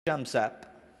jumps up,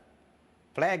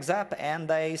 flags up, and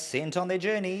they sent on their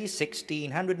journey.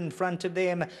 1600 in front of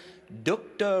them.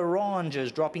 DUC D'ORANGE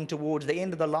is dropping towards the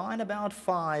end of the line, about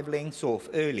 5 lengths off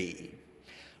early.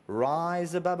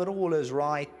 Rise Above It All is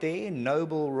right there.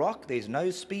 Noble Rock, there's no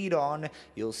speed on.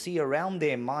 You'll see around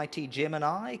there Mighty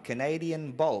Gemini.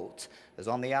 Canadian Bolt is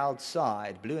on the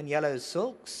outside. Blue and Yellow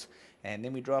Silks. And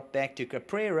then we drop back to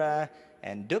Caprera.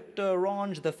 And DUC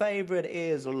D'ORANGE, the favourite,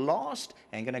 is lost.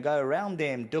 And going to go around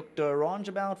them. DUC D'ORANGE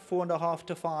about 4.5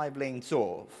 to 5 lengths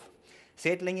off.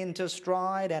 Settling into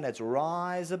stride, and it's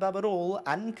Rise Above It All.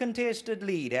 Uncontested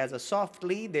lead, has a soft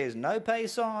lead, there's no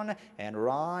pace on, and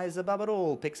Rise Above It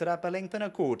All picks it up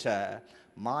 1.25 lengths.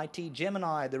 Mighty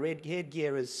Gemini, the red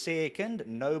headgear, is second.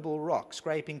 Noble Rock,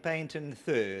 scraping paint in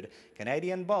third.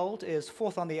 Canadian Bolt is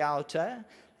fourth on the outer.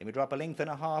 Then we drop 1.5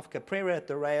 lengths. Caprera at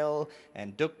the rail,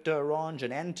 and DUC D'ORANGE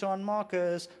and Anton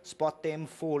Marcus spot them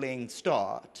falling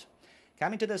start.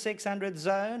 Coming to the 600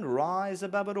 zone, Rise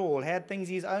Above It All had things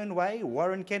his own way.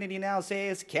 Warren Kennedy now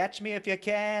says, catch me if you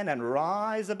can, and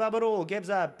Rise Above It All gives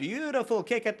a beautiful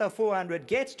kick at the 400,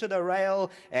 gets to the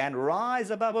rail, and Rise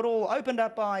Above It All opened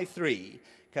up by 3.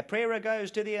 Caprera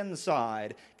goes to the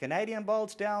inside. Canadian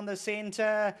Bolt's down the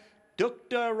centre. DUC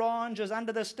D'ORANGE is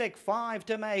under the stick, 5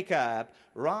 to make up.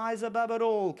 Rise Above It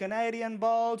All, Canadian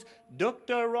Bolt. DUC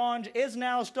D'ORANGE is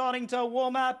now starting to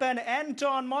warm up, and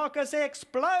Anton Marcus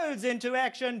explodes into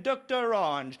action. DUC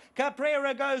D'ORANGE.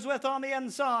 Caprera goes with on the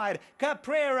inside.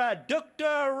 Caprera, DUC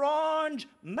D'ORANGE.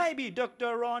 Maybe DUC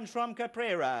D'ORANGE from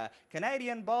Caprera.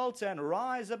 Canadian Bolt and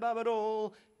Rise Above It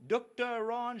All. DUC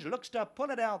D'ORANGE looks to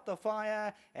pull it out the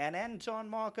fire, and Anton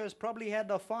Marcus probably had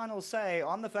the final say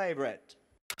on the favourite.